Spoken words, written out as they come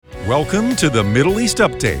Welcome to the Middle East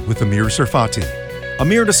Update with Amir Serfati.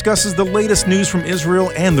 Amir discusses the latest news from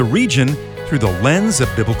Israel and the region through the lens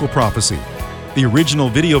of biblical prophecy. The original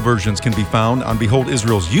video versions can be found on Behold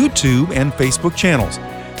Israel's YouTube and Facebook channels.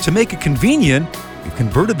 To make it convenient, we've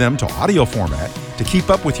converted them to audio format to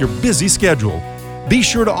keep up with your busy schedule. Be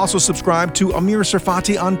sure to also subscribe to Amir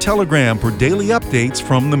Serfati on Telegram for daily updates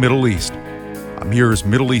from the Middle East. Amir's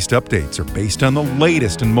Middle East updates are based on the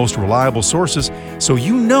latest and most reliable sources, so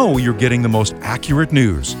you know you're getting the most accurate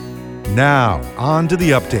news. Now, on to the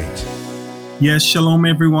update. Yes, shalom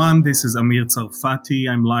everyone. This is Amir Serfati.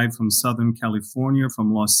 I'm live from Southern California,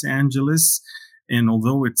 from Los Angeles. And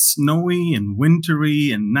although it's snowy and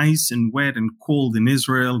wintry and nice and wet and cold in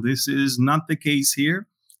Israel, this is not the case here.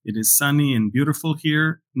 It is sunny and beautiful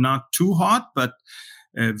here. Not too hot, but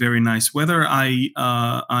very nice weather.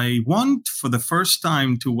 I want for the first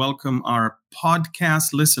time to welcome our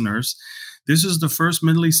podcast listeners. This is the first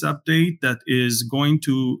Middle East update that is going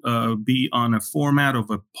to be on a format of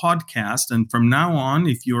a podcast. And from now on,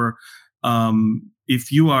 if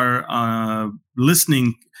you are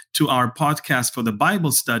listening to our podcast for the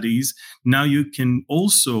Bible studies, now you can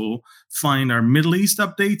also find our Middle East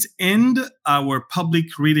updates and our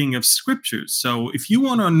public reading of scriptures. So if you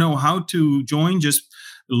want to know how to join, just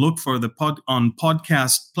look for on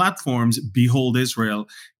podcast platforms, Behold Israel,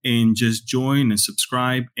 and just join and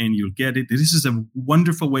subscribe, and you'll get it. This is a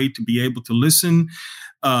wonderful way to be able to listen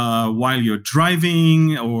while you're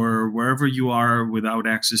driving or wherever you are without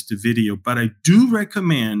access to video. But I do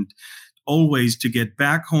recommend always to get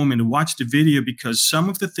back home and watch the video, because some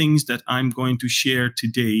of the things that I'm going to share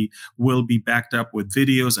today will be backed up with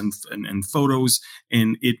videos and photos,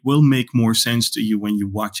 and it will make more sense to you when you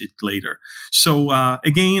watch it later. So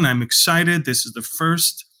again, I'm excited. This is the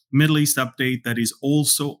first Middle East update that is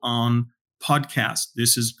also on podcast.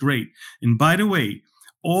 This is great. And by the way,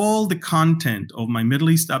 all the content of my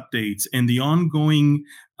Middle East updates and the ongoing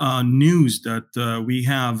news that we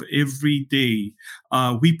have every day,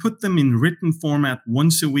 we put them in written format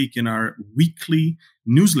once a week in our weekly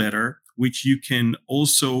newsletter, which you can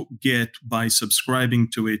also get by subscribing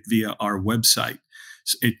to it via our website.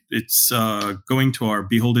 It's going to our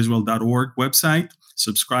beholdisrael.org website,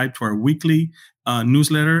 subscribe to our weekly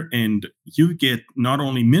newsletter, and you get not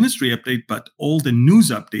only ministry update, but all the news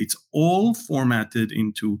updates, all formatted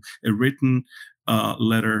into a written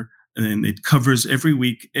letter. And it covers every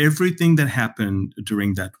week, everything that happened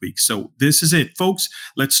during that week. So this is it, folks.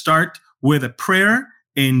 Let's start with a prayer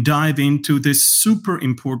and dive into this super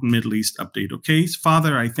important Middle East update, okay?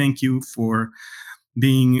 Father, I thank you for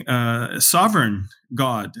being a sovereign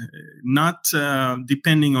God, not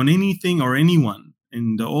depending on anything or anyone.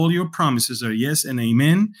 And all your promises are yes and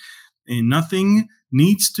amen. And nothing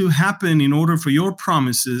needs to happen in order for your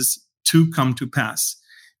promises to come to pass.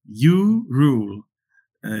 You rule.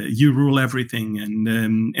 You rule everything.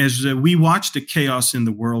 And as we watch the chaos in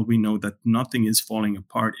the world, we know that nothing is falling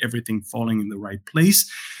apart, everything falling in the right place.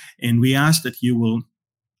 And we ask that you will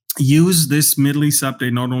use this Middle East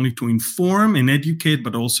update not only to inform and educate,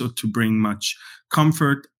 but also to bring much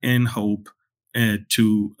comfort and hope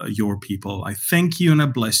to your people. I thank you and I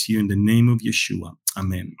bless you in the name of Yeshua.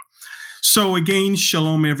 Amen. So again,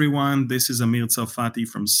 shalom everyone. This is Amir Serfati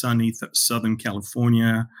from sunny Southern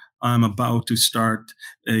California. I'm about to start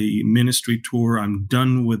a ministry tour. I'm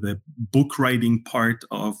done with the book writing part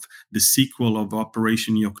of the sequel of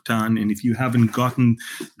Operation Yoktan. And if you haven't gotten,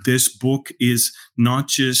 this book is not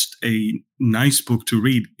just a nice book to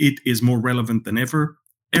read. It is more relevant than ever.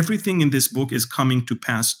 Everything in this book is coming to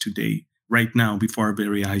pass today, right now, before our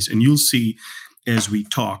very eyes. And you'll see as we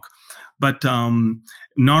talk. But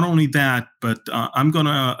not only that, but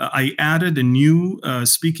I added a new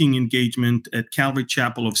speaking engagement at Calvary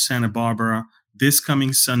Chapel of Santa Barbara this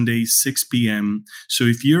coming Sunday, 6 p.m. So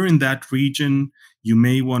if you're in that region, you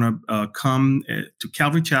may want to come to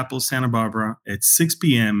Calvary Chapel, Santa Barbara at 6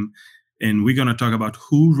 p.m. And we're going to talk about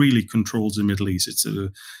who really controls the Middle East. It's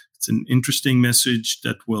an interesting message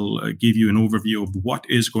that will give you an overview of what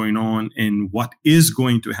is going on and what is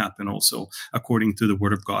going to happen also according to the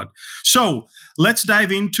Word of God. So let's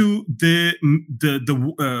dive into the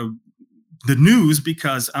news,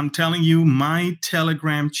 because I'm telling you, my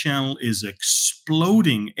Telegram channel is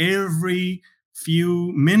exploding every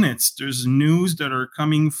few minutes. There's news that are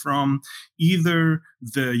coming from either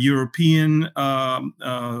the European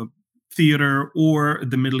theater or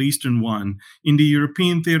the Middle Eastern one. In the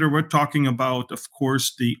European theater, we're talking about, of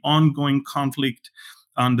course, the ongoing conflict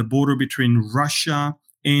on the border between Russia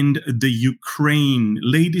and the Ukraine.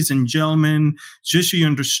 Ladies and gentlemen, just so you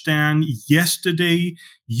understand, yesterday,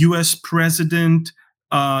 U.S. President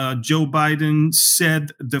Joe Biden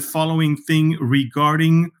said the following thing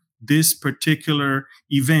regarding this particular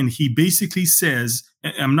event. He basically says,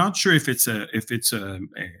 I'm not sure if it's a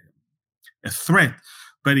threat,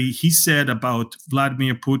 but he said about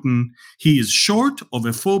Vladimir Putin, he is short of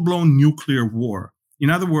a full-blown nuclear war. In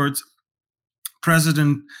other words,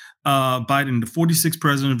 President Biden, the 46th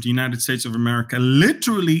president of the United States of America,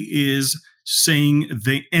 literally is saying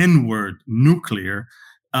the N-word, nuclear,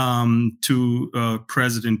 to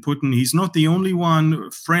President Putin. He's not the only one.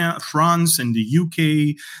 France and the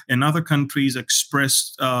UK and other countries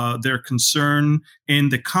expressed their concern and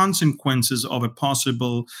the consequences of a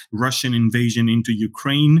possible Russian invasion into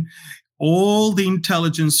Ukraine. All the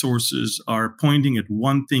intelligence sources are pointing at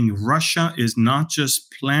one thing. Russia is not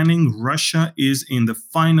just planning. Russia is in the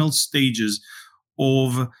final stages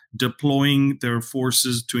of deploying their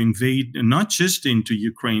forces to invade, not just into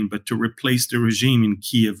Ukraine, but to replace the regime in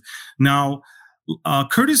Kiev. Now,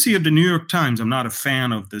 courtesy of the New York Times, I'm not a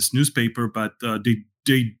fan of this newspaper, but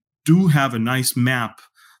they do have a nice map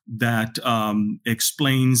that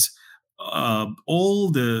explains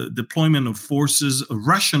all the deployment of forces,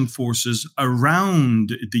 Russian forces around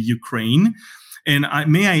the Ukraine. And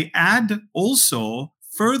may I add also,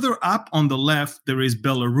 further up on the left, there is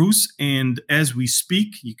Belarus. And as we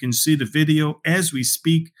speak, you can see the video, as we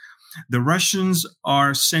speak, the Russians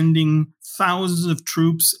are sending thousands of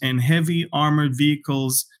troops and heavy armored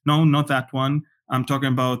vehicles. No, not that one. I'm talking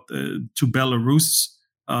about to Belarus.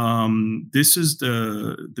 This is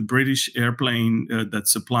the British airplane that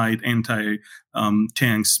supplied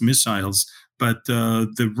anti-tanks missiles. But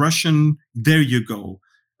the Russian, there you go.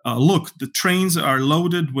 Look, the trains are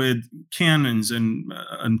loaded with cannons and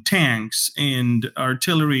tanks and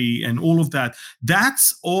artillery and all of that.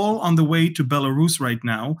 That's all on the way to Belarus right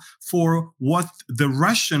now for what the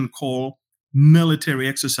Russian call military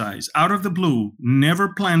exercise. Out of the blue, never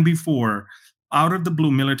planned before, out of the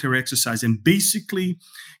blue military exercise. And basically,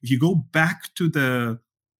 if you go back to the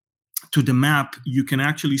map, you can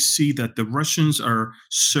actually see that the Russians are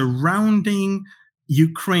surrounding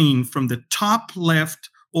Ukraine from the top left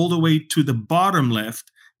all the way to the bottom left.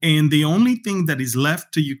 And the only thing that is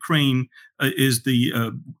left to Ukraine is the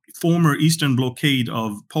former Eastern blockade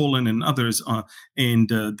of Poland and others. And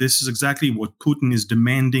this is exactly what Putin is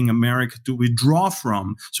demanding America to withdraw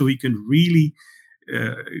from, so he can really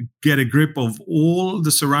get a grip of all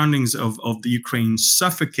the surroundings of the Ukraine,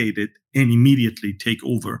 suffocate it, and immediately take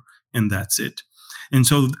over. And that's it. And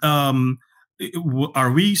so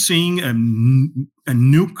are we seeing a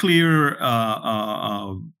nuclear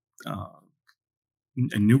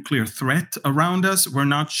threat around us? We're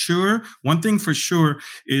not sure. One thing for sure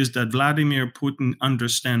is that Vladimir Putin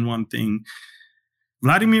understands one thing.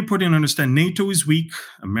 Vladimir Putin understands NATO is weak,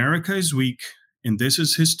 America is weak, and this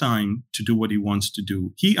is his time to do what he wants to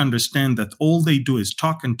do. He understands that all they do is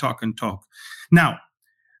talk and talk and talk. Now,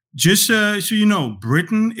 just so you know,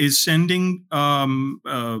 Britain is sending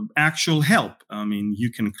actual help. I mean,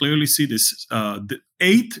 you can clearly see this. The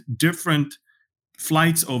 8 different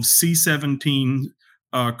flights of C-17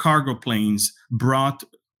 cargo planes brought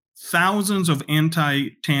thousands of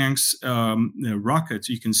anti-tanks rockets.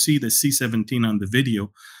 You can see the C-17 on the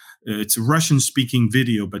video. It's a Russian-speaking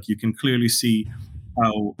video, but you can clearly see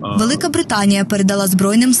how... Велика Британія передала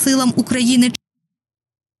Збройним силам України.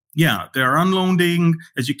 Yeah, they're unloading,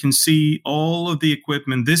 as you can see, all of the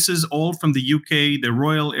equipment. This is all from the UK, the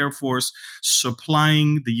Royal Air Force,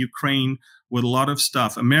 supplying the Ukraine with a lot of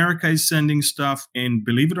stuff. America is sending stuff, and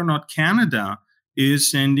believe it or not, Canada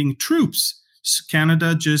is sending troops.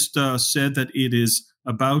 Canada just said that it is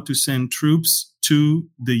about to send troops to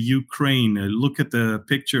the Ukraine. Look at the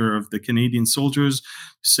picture of the Canadian soldiers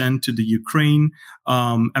sent to the Ukraine.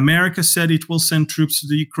 America said it will send troops to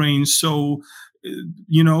the Ukraine. So,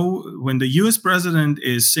 you know, when the U.S. president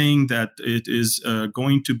is saying that it is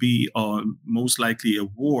going to be most likely a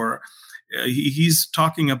war, he's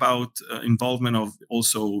talking about involvement of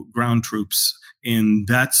also ground troops. And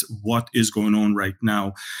that's what is going on right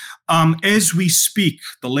now. As we speak,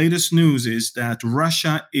 the latest news is that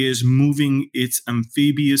Russia is moving its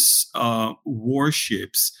amphibious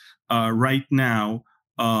warships right now.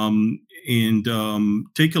 And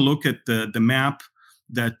take a look at the map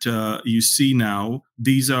that you see now.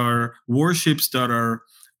 These are warships that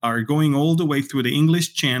are going all the way through the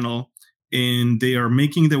English Channel, and they are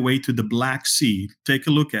making their way to the Black Sea. Take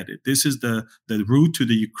a look at it. This is the route to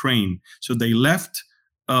the Ukraine. So they left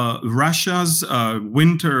Russia's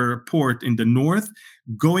winter port in the north,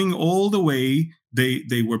 going all the way.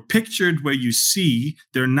 They were pictured where you see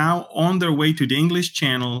they're now on their way to the English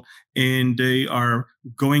Channel, and they are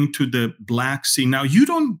going to the Black Sea. Now, you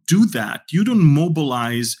don't do that. You don't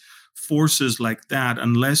mobilize forces like that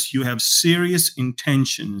unless you have serious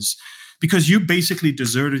intentions, because you basically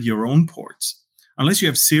deserted your own ports, unless you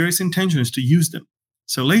have serious intentions to use them.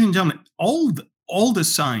 So, ladies and gentlemen, all the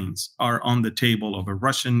signs are on the table of a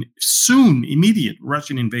immediate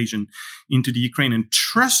Russian invasion into the Ukraine. And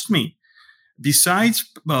trust me, besides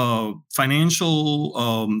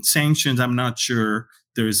financial sanctions, I'm not sure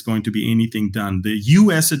there is going to be anything done. The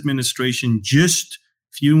U.S. administration just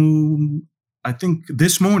I think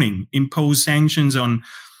this morning, imposed sanctions on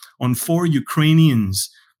 4 Ukrainians.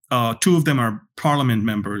 2 of them are parliament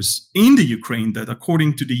members in the Ukraine that,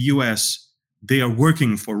 according to the U.S., they are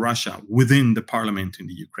working for Russia within the parliament in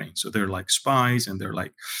the Ukraine. So they're like spies and they're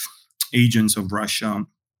like agents of Russia.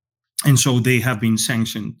 And so they have been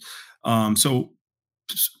sanctioned. So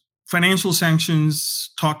financial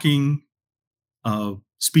sanctions, talking,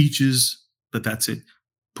 speeches, but that's it.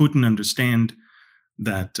 Putin understand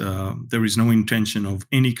that there is no intention of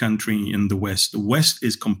any country in the West. The West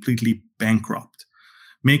is completely bankrupt.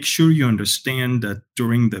 Make sure you understand that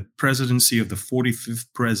during the presidency of the 45th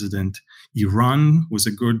president, Iran was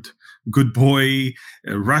a good boy.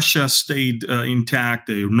 Russia stayed intact.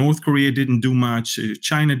 North Korea didn't do much.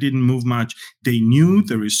 China didn't move much. They knew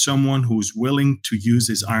there is someone who's willing to use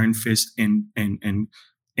his iron fist and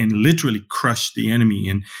literally crush the enemy.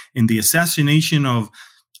 And the assassination of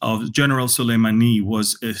General Soleimani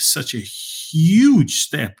was such a huge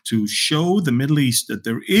step to show the Middle East that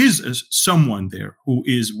there is someone there who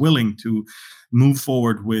is willing to move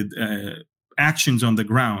forward with actions on the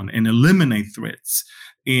ground and eliminate threats.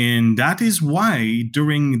 And that is why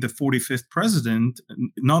during the 45th president,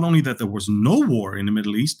 not only that there was no war in the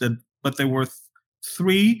Middle East, but there were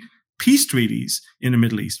 3 peace treaties in the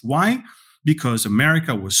Middle East. Why? Because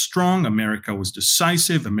America was strong, America was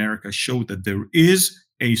decisive, America showed that there is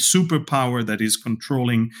a superpower that is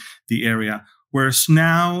controlling the area. Whereas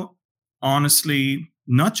now, honestly,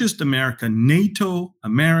 not just America, NATO,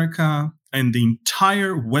 America, and the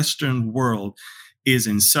entire Western world is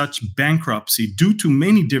in such bankruptcy due to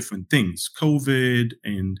many different things. COVID,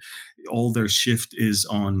 and all their shift is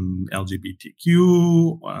on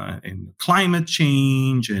LGBTQ and climate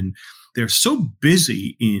change, and they're so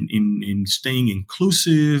busy in staying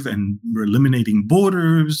inclusive and eliminating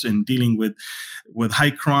borders and dealing with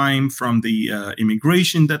high crime from the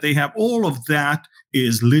immigration that they have. All of that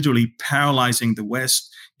is literally paralyzing the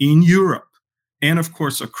West in Europe and, of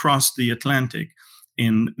course, across the Atlantic.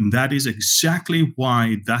 And that is exactly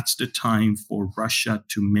why that's the time for Russia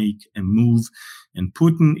to make a move. And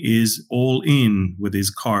Putin is all in with his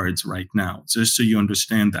cards right now, just so you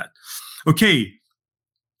understand that. Okay.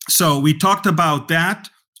 So we talked about that.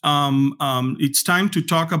 It's time to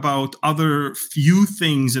talk about other few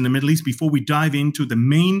things in the Middle East before we dive into the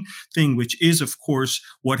main thing, which is, of course,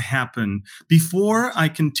 what happened. Before I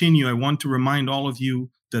continue, I want to remind all of you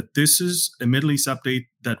that this is a Middle East update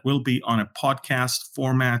that will be on a podcast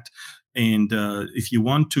format. And if you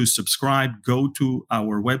want to subscribe, go to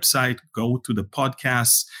our website, go to the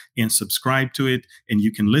podcasts and subscribe to it. And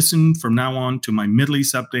you can listen from now on to my Middle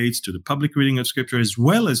East updates, to the public reading of scripture, as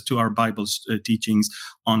well as to our Bible teachings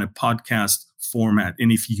on a podcast format.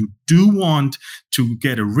 And if you do want to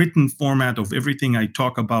get a written format of everything I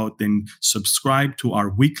talk about, then subscribe to our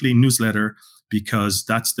weekly newsletter, because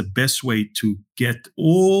that's the best way to get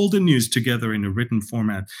all the news together in a written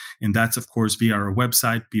format. And that's, of course, via our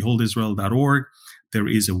website, beholdisrael.org. There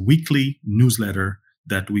is a weekly newsletter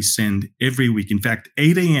that we send every week. In fact,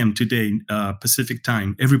 8 a.m. today, Pacific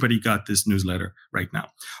time, everybody got this newsletter right now.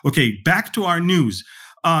 Okay, back to our news.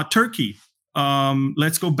 Turkey.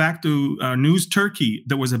 Let's go back to news. Turkey.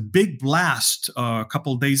 There was a big blast a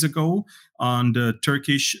couple days ago on the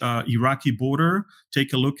Turkish-Iraqi border.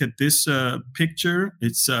 Take a look at this picture.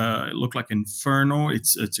 It looked like inferno.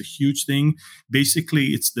 It's a huge thing. Basically,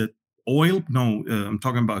 it's the oil. No, I'm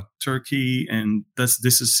talking about Turkey, and this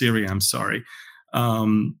is Syria. I'm sorry.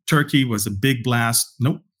 Turkey was a big blast.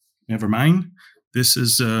 Nope, never mind. This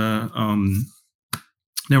is never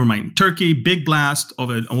mind. Turkey, big blast of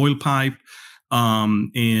an oil pipe.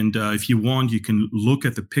 And if you want, you can look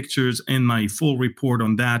at the pictures and my full report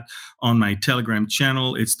on that on my Telegram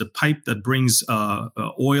channel. It's the pipe that brings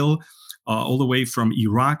oil all the way from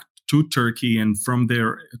Iraq to Turkey and from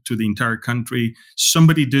there to the entire country.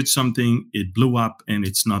 Somebody did something, it blew up, and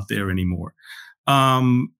it's not there anymore.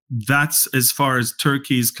 That's as far as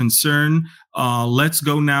Turkey is concerned. Let's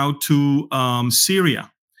go now to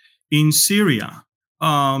Syria. in Syria,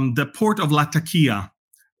 the port of Latakia,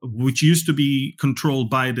 which used to be controlled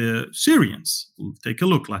by the Syrians. Take a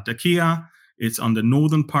look, Latakia. It's on the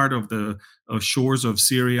northern part of the shores of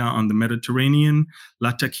Syria on the Mediterranean.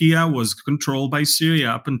 Latakia was controlled by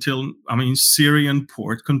Syria up until, Syrian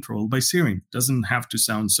port controlled by Syrian. Doesn't have to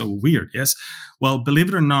sound so weird, yes? Well, believe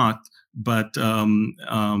it or not, but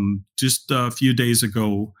just a few days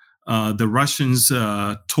ago, the Russians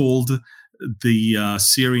told the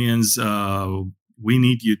Syrians, we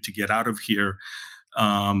need you to get out of here.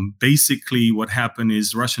 Basically, what happened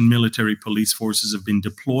is Russian military police forces have been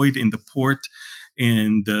deployed in the port,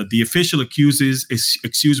 and the official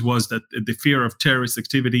excuse was that the fear of terrorist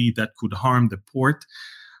activity that could harm the port.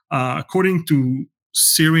 According to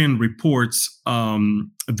Syrian reports,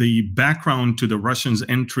 the background to the Russians'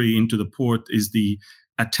 entry into the port is the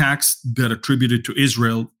attacks that attributed to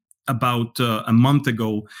Israel about a month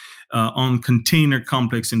ago on container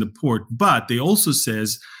complex in the port. But they also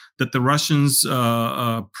says that the Russians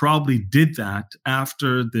probably did that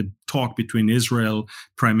after the talk between Israel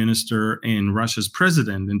prime minister and Russia's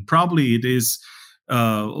president. And probably it is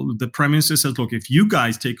the prime minister says, look, if you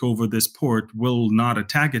guys take over this port, we'll not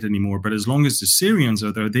attack it anymore. But as long as the Syrians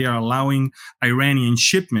are there, they are allowing Iranian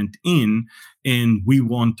shipment in, and we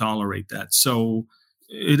won't tolerate that. So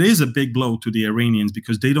it is a big blow to the Iranians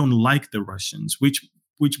because they don't like the Russians, which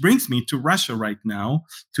brings me to Russia right now,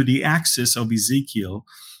 to the axis of Ezekiel.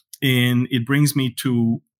 And it brings me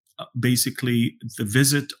to basically the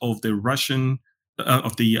visit of the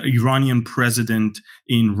Iranian president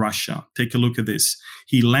in Russia. Take a look at this.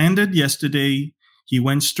 He landed yesterday. He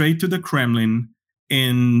went straight to the Kremlin.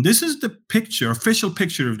 And this is the picture, official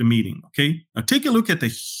picture of the meeting. Okay. Now take a look at the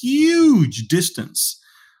huge distance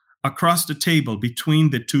across the table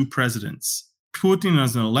between the two presidents. Putin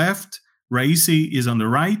is on the left. Raisi is on the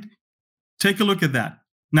right. Take a look at that.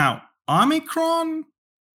 Now, Omicron,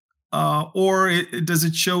 does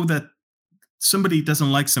it show that somebody doesn't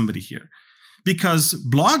like somebody here? Because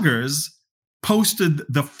bloggers posted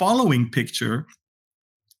the following picture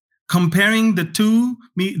comparing the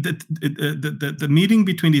meeting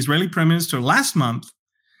between the Israeli prime minister last month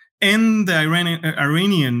and the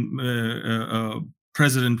Iranian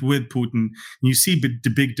president with Putin. You see the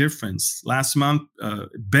big difference. Last month,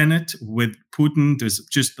 Bennett with Putin, there's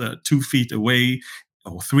just 2 feet away,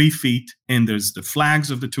 or 3 feet, and there's the flags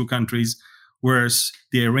of the two countries, whereas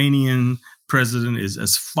the Iranian president is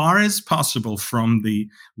as far as possible from the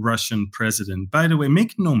Russian president. By the way,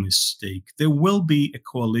 make no mistake, there will be a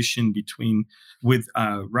coalition with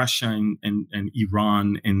Russia and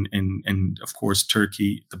Iran and of course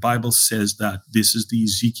Turkey. The Bible says that this is the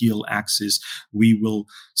Ezekiel axis. We will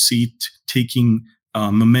see it taking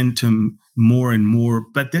momentum more and more,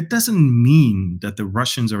 but that doesn't mean that the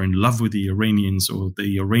Russians are in love with the Iranians or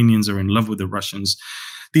the Iranians are in love with the Russians.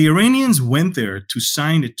 The Iranians went there to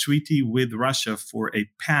sign a treaty with Russia for a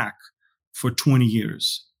pact for 20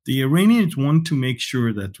 years. The Iranians want to make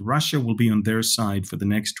sure that Russia will be on their side for the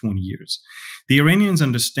next 20 years. The Iranians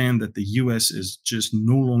understand that the U.S. is just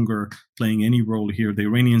no longer playing any role here. The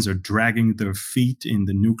Iranians are dragging their feet in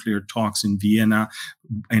the nuclear talks in Vienna,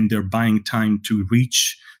 and they're buying time to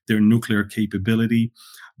reach their nuclear capability.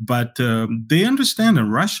 But they understand that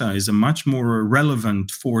Russia is a much more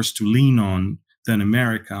relevant force to lean on than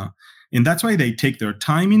America. And that's why they take their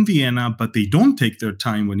time in Vienna, but they don't take their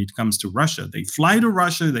time when it comes to Russia. They fly to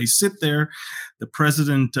Russia, they sit there. The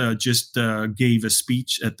president just gave a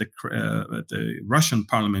speech at the Russian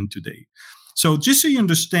parliament today. So just so you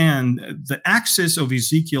understand, the axis of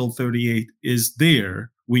Ezekiel 38 is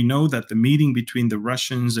there. We know that the meeting between the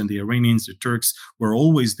Russians and the Iranians, the Turks, were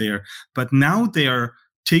always there. But now they are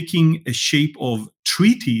taking a shape of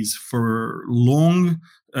treaties for long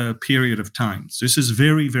period of time. So this is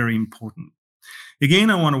very, very important. Again,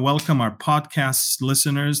 I want to welcome our podcast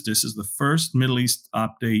listeners. This is the first Middle East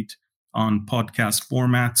update on podcast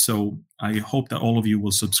format. So I hope that all of you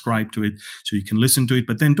will subscribe to it so you can listen to it.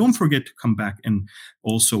 But then don't forget to come back and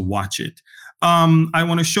also watch it. I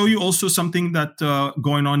want to show you also something that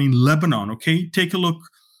going on in Lebanon. Okay, take a look.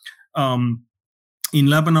 In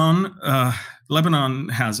Lebanon, Lebanon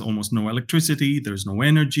has almost no electricity. There's no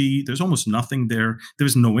energy. There's almost nothing there.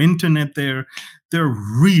 There's no internet there. They're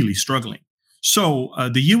really struggling. So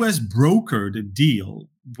the U.S. brokered a deal,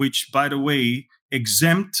 which, by the way,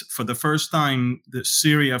 exempt for the first time the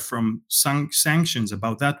Syria from sanctions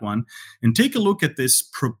about that one. And take a look at this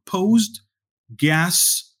proposed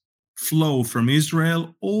gas flow from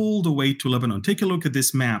Israel all the way to Lebanon. Take a look at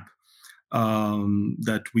this map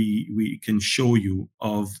that we can show you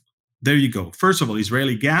of. There you go. First of all,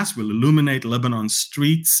 Israeli gas will illuminate Lebanon's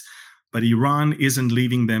streets but Iran isn't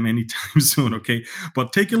leaving them anytime soon, okay?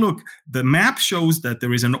 But take a look. The map shows that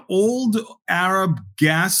there is an old Arab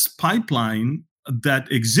gas pipeline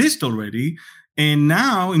that exists already. And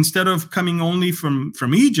now, instead of coming only from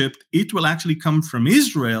Egypt, it will actually come from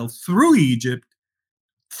Israel through Egypt,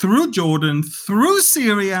 through Jordan, through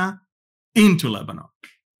Syria, into Lebanon.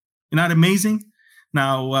 Isn't that amazing?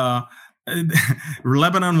 Now,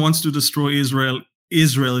 Lebanon wants to destroy Israel.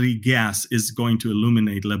 Israeli gas is going to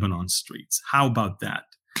illuminate Lebanon streets. How about that?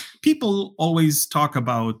 People always talk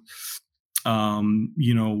about,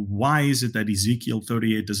 why is it that Ezekiel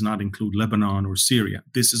 38 does not include Lebanon or Syria?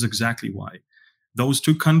 This is exactly why. Those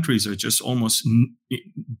two countries are just almost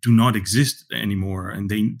do not exist anymore, and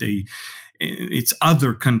it's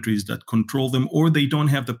other countries that control them, or they don't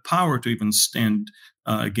have the power to even stand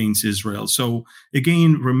against Israel. So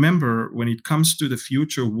again, remember, when it comes to the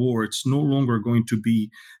future war, it's no longer going to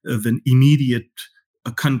be the immediate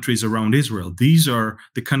countries around Israel. These are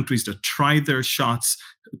the countries that tried their shots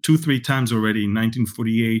 2-3 times already in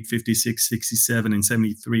 1948, 56, 67, and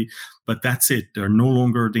 73. But that's it. They're no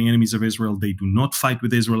longer the enemies of Israel. They do not fight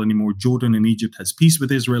with Israel anymore. Jordan and Egypt has peace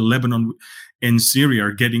with Israel. Lebanon and Syria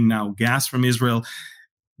are getting now gas from Israel.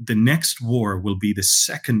 The next war will be the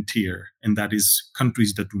second tier, and that is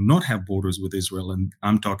countries that do not have borders with Israel. And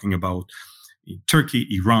I'm talking about Turkey,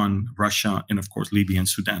 Iran, Russia, and of course, Libya and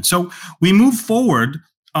Sudan. So we move forward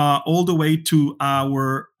all the way to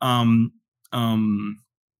our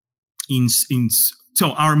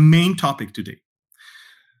so our main topic today.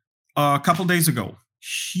 A couple days ago,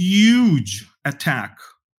 huge attack,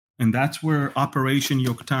 and that's where Operation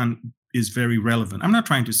Yoktan is very relevant. I'm not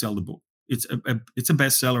trying to sell the book. It's a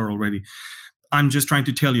bestseller already. I'm just trying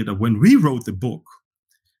to tell you that when we wrote the book,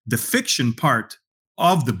 the fiction part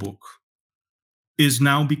of the book is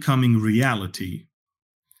now becoming reality.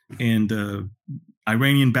 And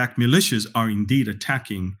Iranian-backed militias are indeed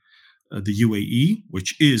attacking the UAE,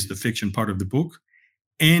 which is the fiction part of the book,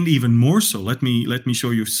 and even more so. Let me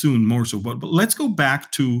show you soon more so. But let's go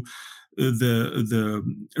back to the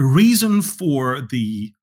reason for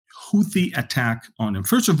the Houthi attack on him.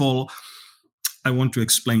 First of all, I want to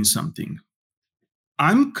explain something.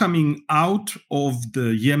 I'm coming out of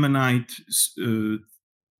the Yemenite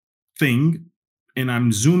thing, and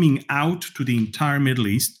I'm zooming out to the entire Middle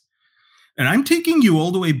East, and I'm taking you all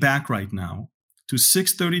the way back right now to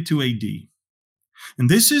 632 AD. And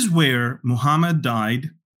this is where Muhammad died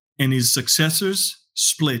and his successors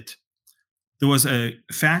split. There was a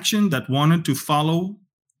faction that wanted to follow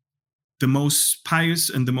the most pious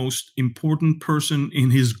and the most important person in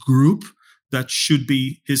his group that should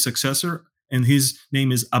be his successor, and his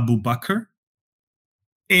name is Abu Bakr.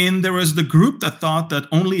 And there was the group that thought that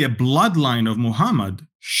only a bloodline of Muhammad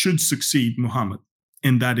should succeed Muhammad,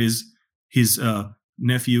 and that is his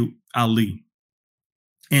nephew Ali.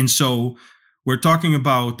 And so we're talking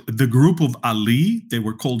about the group of Ali. They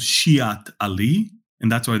were called Shi'at Ali,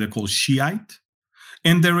 and that's why they're called Shiite.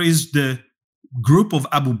 And there is the group of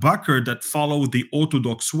Abu Bakr that follow the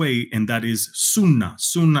Orthodox way, and that is Sunnah.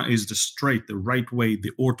 Sunnah is the straight, the right way,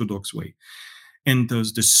 the Orthodox way. And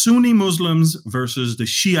there's the Sunni Muslims versus the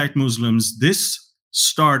Shiite Muslims. This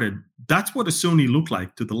started, that's what a Sunni looked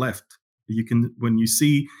like to the left. You can, when you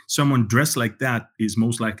see someone dressed like that, is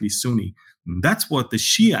most likely Sunni. And that's what the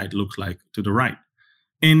Shiite looks like to the right.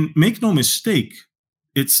 And make no mistake,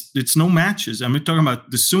 it's no matches. I'm talking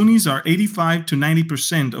about the Sunnis are 85 to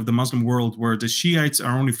 90% of the Muslim world, where the Shiites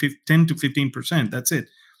are only 10 to 15%. That's it.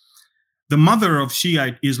 The mother of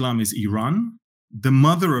Shiite Islam is Iran. The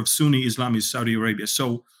mother of Sunni Islam is Saudi Arabia.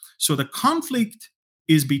 So the conflict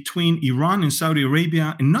is between Iran and Saudi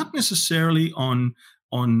Arabia, and not necessarily on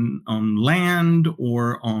land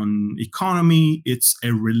or on economy. It's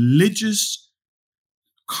a religious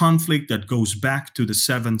conflict that goes back to the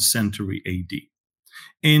 7th century AD.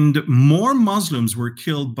 And more Muslims were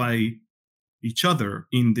killed by each other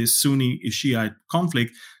in this Sunni-Shiite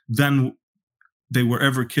conflict than they were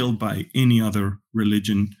ever killed by any other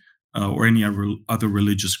religion or any other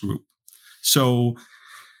religious group. So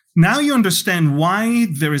now you understand why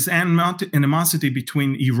there is animosity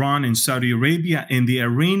between Iran and Saudi Arabia, and the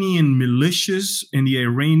Iranian militias and the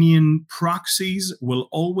Iranian proxies will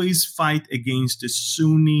always fight against the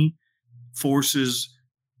Sunni forces,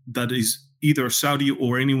 that is either Saudi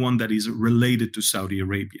or anyone that is related to Saudi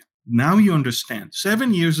Arabia. Now you understand.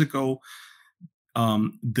 7 years ago,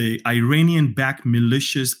 the Iranian-backed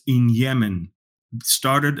militias in Yemen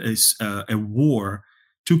started a war,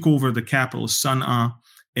 took over the capital, Sana'a,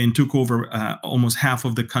 and took over almost half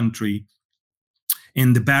of the country.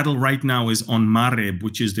 And the battle right now is on Mareb,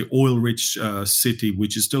 which is the oil-rich city,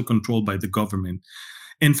 which is still controlled by the government.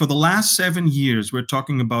 And for the last 7 years, we're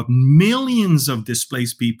talking about millions of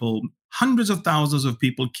displaced people, hundreds of thousands of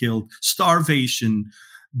people killed, starvation.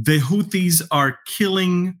 The Houthis are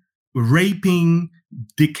killing, raping,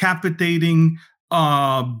 decapitating,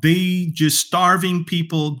 they just starving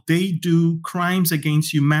people. They do crimes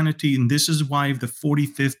against humanity. And this is why the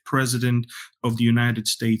 45th president of the United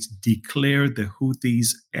States declared the Houthis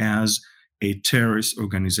as a terrorist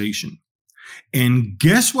organization. And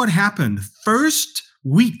guess what happened? First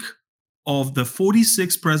week of the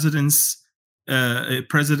 46th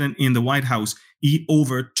president in the White House, he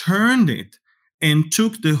overturned it and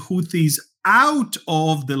took the Houthis out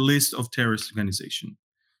of the list of terrorist organizations.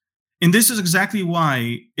 And this is exactly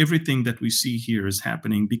why everything that we see here is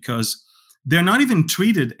happening, because they're not even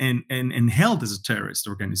treated and held as a terrorist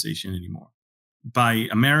organization anymore by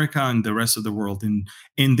America and the rest of the world. And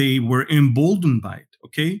they were emboldened by it,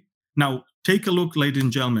 okay? Now, take a look, ladies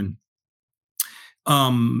and gentlemen.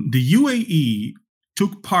 The UAE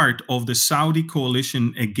took part of the Saudi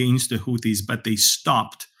coalition against the Houthis, but they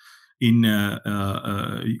stopped in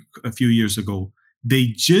a few years ago.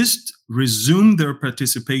 They just resumed their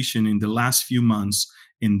participation in the last few months.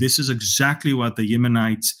 And this is exactly what the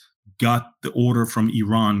Yemenites got the order from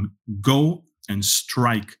Iran: go and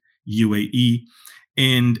strike UAE.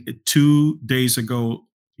 And 2 days ago,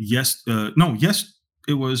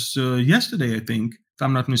 it was yesterday, I think, if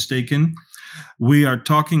I'm not mistaken, we are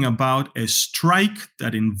talking about a strike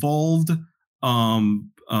that involved,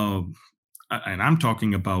 and I'm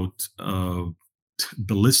talking about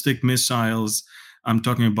ballistic missiles. I'm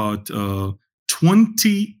talking about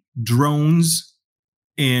 20 drones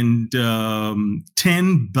and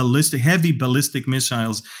 10 heavy ballistic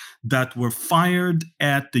missiles that were fired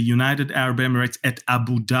at the United Arab Emirates at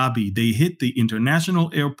Abu Dhabi. They hit the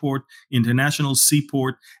international airport, international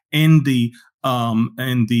seaport, and the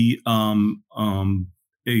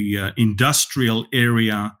industrial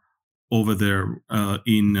area over there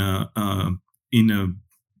in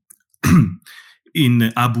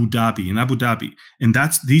Abu Dhabi. And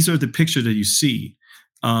these are the pictures that you see.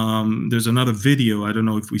 There's another video. I don't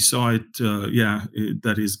know if we saw it.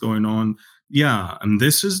 That is going on. Yeah, and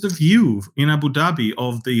this is the view in Abu Dhabi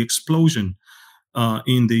of the explosion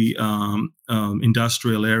in the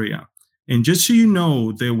industrial area. And just so you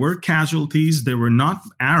know, there were casualties. They were not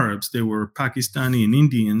Arabs. They were Pakistani and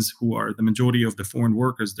Indians, who are the majority of the foreign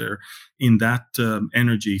workers there in that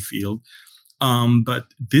energy field.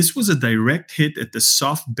 But this was a direct hit at the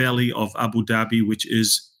soft belly of Abu Dhabi, which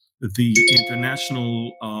is the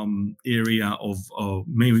international area of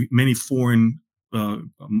many foreign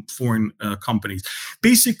companies.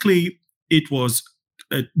 Basically, it was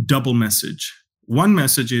a double message. One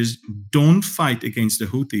message is don't fight against the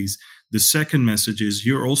Houthis. The second message is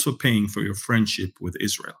you're also paying for your friendship with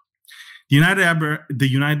Israel. The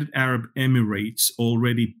United Arab Emirates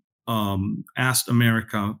already asked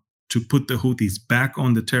America to put the Houthis back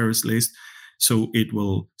on the terrorist list, so it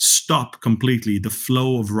will stop completely the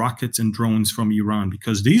flow of rockets and drones from Iran,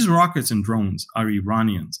 because these rockets and drones are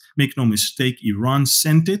Iranians. Make no mistake, Iran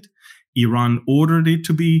sent it. Iran ordered it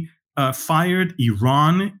to be fired.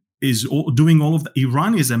 Iran is doing all of that.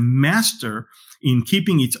 Iran is a master in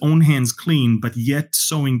keeping its own hands clean, but yet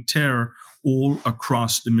sowing terror all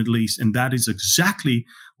across the Middle East. And that is exactly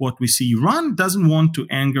what we see. Iran doesn't want to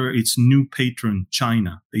anger its new patron,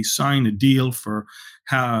 China. They signed a deal for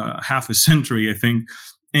half a century, I think,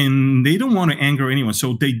 and they don't want to anger anyone.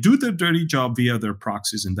 So they do their dirty job via their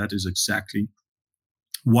proxies, and that is exactly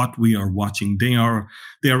what we are watching. The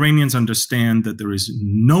Iranians understand that there is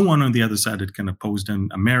no one on the other side that can oppose them.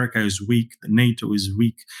 America is weak. The NATO is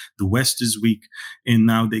weak. The West is weak. And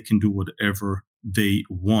now they can do whatever they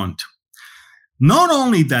want. Not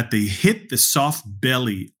only that they hit the soft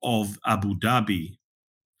belly of Abu Dhabi,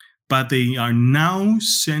 but they are now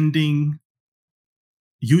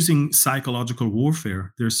using psychological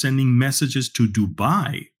warfare. They're sending messages to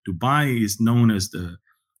Dubai. Dubai is known as the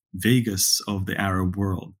Vegas of the Arab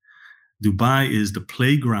world. Dubai is the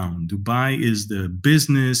playground. Dubai is the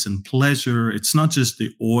business and pleasure. It's not just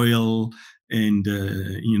the oil and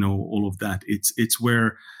all of that. It's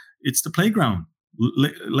the playground.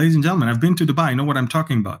 Ladies and gentlemen, I've been to Dubai. I know what I'm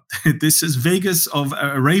talking about. This is Vegas of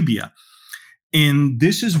Arabia. And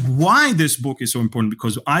this is why this book is so important,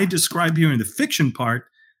 because I describe here in the fiction part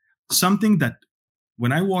something that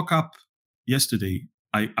when I woke up yesterday,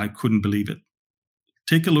 I couldn't believe it.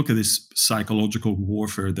 Take a look at this psychological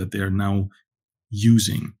warfare that they are now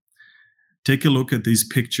using. Take a look at these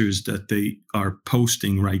pictures that they are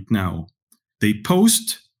posting right now. They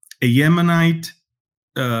post a Yemenite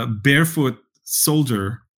barefoot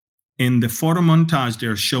soldier. In the photo montage,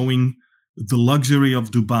 they're showing the luxury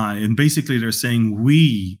of Dubai. And basically they're saying,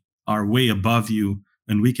 we are way above you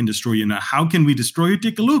and we can destroy you. Now, how can we destroy you?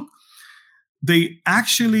 Take a look. They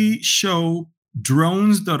actually show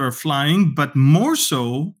drones that are flying, but more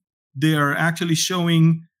so, they are actually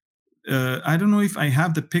showing, I don't know if I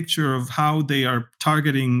have the picture of how they are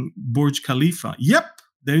targeting Burj Khalifa. Yep,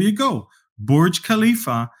 there you go. Burj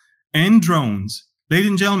Khalifa and drones. Ladies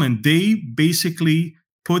and gentlemen, they basically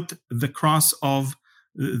put the cross of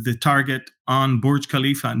the target on Burj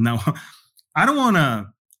Khalifa. Now, I don't want to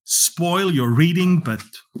spoil your reading, but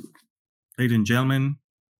ladies and gentlemen,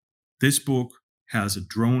 this book has a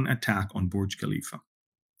drone attack on Burj Khalifa.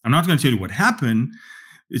 I'm not going to tell you what happened.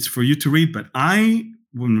 It's for you to read, but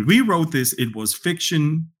when we wrote this, it was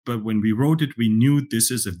fiction, but when we wrote it, we knew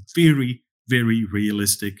this is a very, very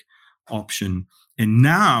realistic option. And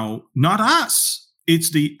now, not us,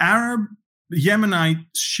 it's the Arab, Yemenite,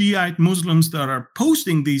 Shiite Muslims that are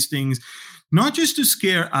posting these things, not just to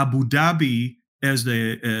scare Abu Dhabi as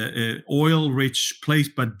the oil-rich place,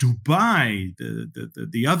 but Dubai,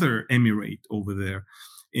 the other emirate over there.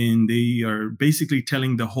 And they are basically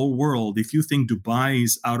telling the whole world, if you think Dubai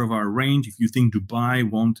is out of our range, if you think Dubai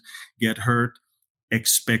won't get hurt,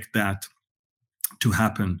 expect that to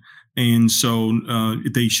happen. And so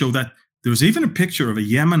they show that. There's even a picture of a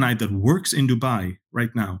Yemenite that works in Dubai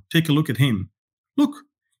right now. Take a look at him. Look,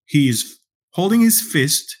 he's holding his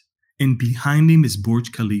fist, and behind him is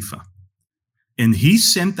Burj Khalifa. And he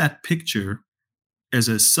sent that picture as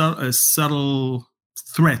a subtle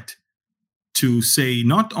threat to say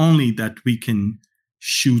not only that we can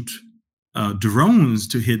shoot drones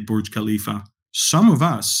to hit Burj Khalifa, some of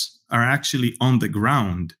us are actually on the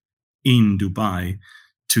ground in Dubai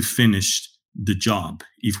to finish the job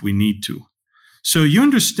if we need to. So you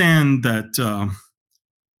understand that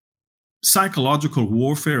psychological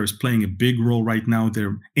warfare is playing a big role right now.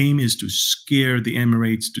 Their aim is to scare the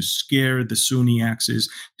Emirates, to scare the Sunni axis,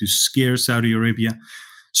 to scare Saudi Arabia.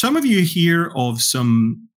 Some of you hear of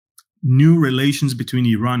some new relations between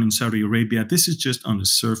Iran and Saudi Arabia. This is just on the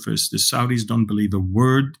surface. The Saudis don't believe a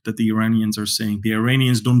word that the Iranians are saying. The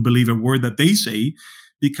Iranians don't believe a word that they say,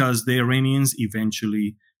 because the Iranians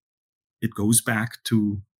eventually, it goes back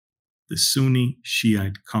to the Sunni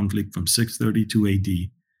Shiite conflict from 632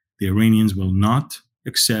 AD. The Iranians will not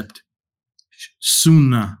accept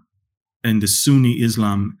Sunnah and the Sunni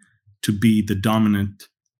Islam to be the dominant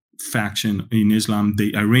faction in Islam.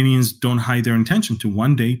 The Iranians don't hide their intention to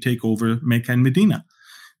one day take over Mecca and Medina.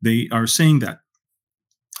 They are saying that.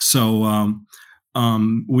 So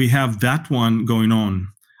we have that one going on.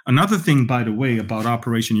 Another thing, by the way, about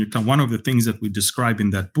Operation Yaqin, one of the things that we describe in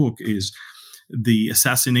that book is the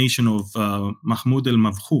assassination of Mahmoud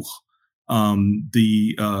al-Mabhouh,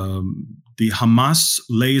 the Hamas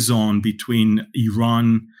liaison between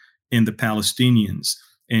Iran and the Palestinians.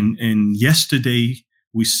 And yesterday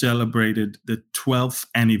we celebrated the 12th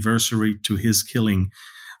anniversary to his killing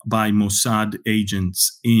by Mossad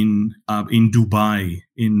agents in Dubai,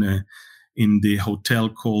 in the hotel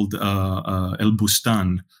called El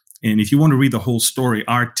Bustan. And if you want to read the whole story,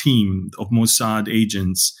 our team of Mossad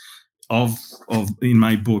agents in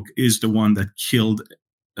my book is the one that killed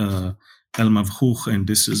al-Mabhouh, and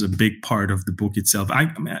this is a big part of the book itself.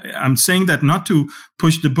 I'm saying that not to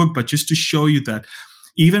push the book, but just to show you that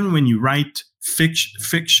even when you write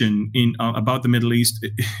fiction about the Middle East,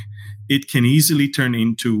 it can easily turn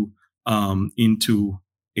into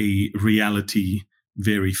a reality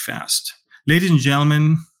very fast. Ladies and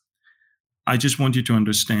gentlemen, I just want you to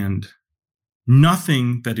understand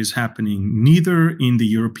nothing that is happening, neither in the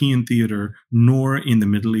European theater nor in the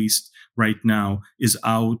Middle East right now, is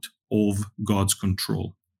out of God's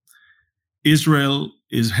control. Israel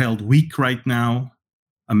is held weak right now.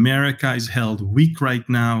 America is held weak right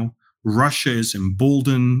now. Russia is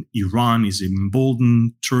emboldened. Iran is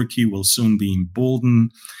emboldened. Turkey will soon be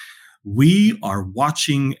emboldened. We are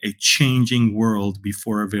watching a changing world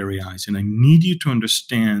before our very eyes. And I need you to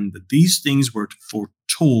understand that these things were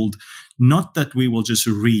foretold, not that we will just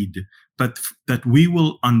read, but that we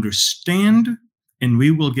will understand and we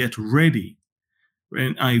will get ready.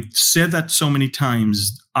 And I've said that so many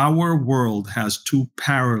times. Our world has two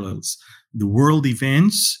parallels. The world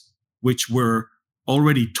events, which were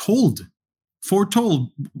already foretold.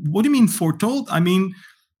 What do you mean foretold? I mean,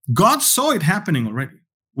 God saw it happening already.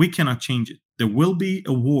 We cannot change it. There will be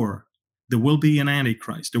a war. There will be an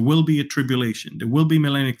antichrist. There will be a tribulation. There will be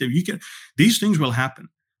millennial. These things will happen.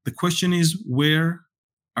 The question is, where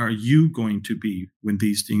are you going to be when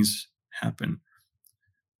these things happen?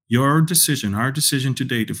 Your decision, our decision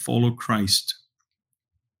today to follow Christ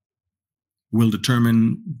will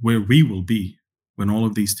determine where we will be when all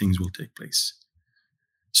of these things will take place.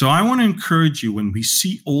 So I want to encourage you when we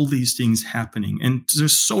see all these things happening, and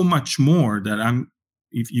there's so much more that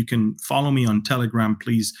if you can follow me on Telegram,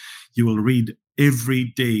 please, you will read every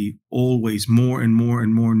day, always more and more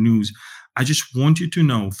and more news. I just want you to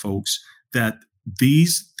know, folks, that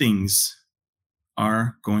these things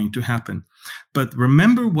are going to happen. But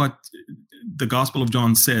remember what the Gospel of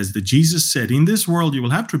John says, that Jesus said, in this world you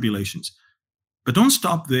will have tribulations, but don't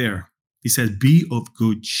stop there. He said, be of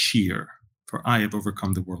good cheer, for I have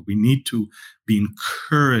overcome the world. We need to be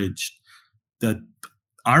encouraged that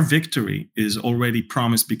our victory is already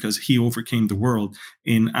promised because he overcame the world.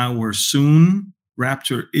 In our soon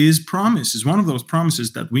rapture is promised, is one of those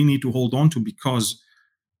promises that we need to hold on to, because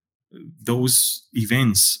those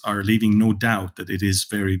events are leaving no doubt that it is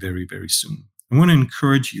very, very, very soon. I want to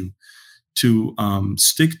encourage you to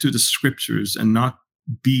stick to the scriptures and not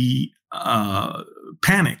be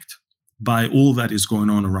panicked by all that is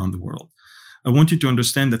going on around the world. I want you to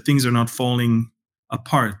understand that things are not falling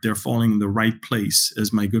apart. They're falling in the right place,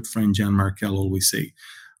 as my good friend Jan Markel always say.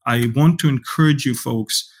 I want to encourage you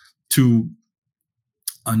folks to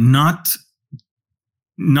not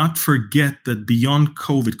forget that beyond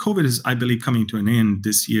COVID is, I believe, coming to an end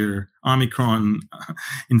this year. Omicron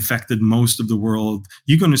infected most of the world.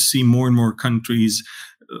 You're going to see more and more countries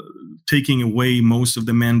taking away most of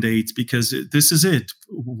the mandates, because this is it.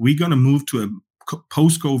 We're going to move to a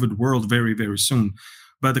post-COVID world very, very soon.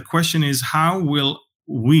 But the question is, how will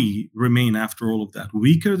we remain after all of that?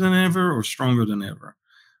 Weaker than ever or stronger than ever?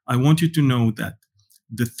 I want you to know that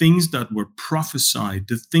the things that were prophesied,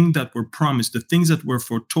 the things that were promised, the things that were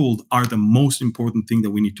foretold are the most important thing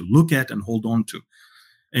that we need to look at and hold on to.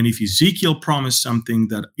 And if Ezekiel promised something,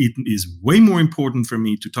 that it is way more important for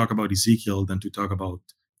me to talk about Ezekiel than to talk about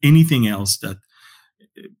anything else that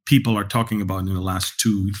people are talking about in the last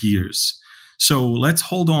 2 years. So let's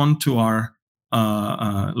hold on to our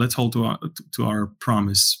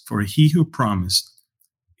promise. For he who promised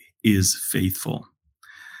is faithful.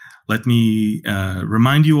 Let me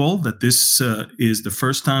remind you all that this is the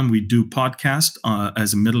first time we do podcast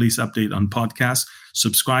as a Middle East update on podcast.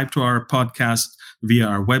 Subscribe to our podcast via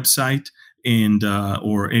our website and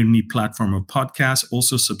or any platform of podcast.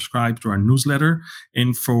 Also subscribe to our newsletter.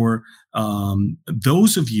 And for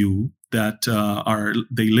those of you that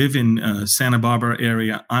they live in Santa Barbara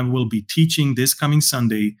area, I will be teaching this coming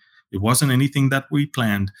Sunday. It wasn't anything that we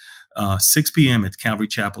planned. 6 p.m. at Calvary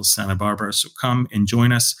Chapel, Santa Barbara. So come and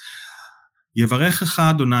join us. יברכך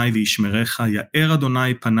אדוני וישמרך, יאר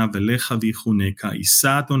אדוני פניו אליך ויחונך,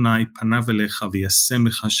 יישא אדוני פניו אליך וישם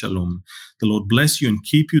לך שלום. The Lord bless you and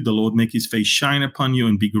keep you. The Lord make his face shine upon you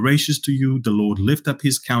and be gracious to you. The Lord lift up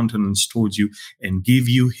his countenance towards you and give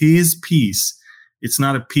you his peace. It's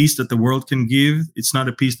not a peace that the world can give. It's not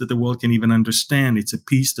a peace that the world can even understand. It's a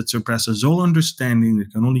peace that surpasses all understanding.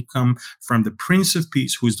 It can only come from the Prince of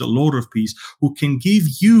Peace, who is the Lord of Peace, who can give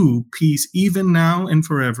you peace even now and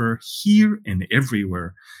forever, here and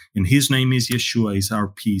everywhere. And his name is Yeshua, is our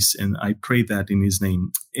peace. And I pray that in his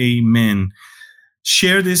name. Amen.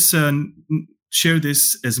 Share this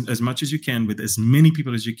as much as you can with as many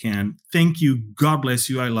people as you can. Thank you. God bless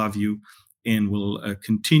you. I love you. And we'll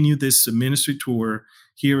continue this ministry tour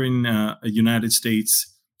here in the United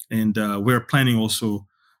States. And we're planning also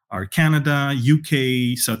our Canada,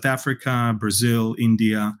 UK, South Africa, Brazil,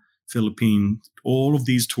 India, Philippines. All of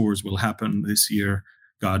these tours will happen this year,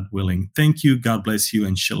 God willing. Thank you. God bless you.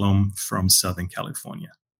 And shalom from Southern California.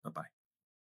 Bye-bye.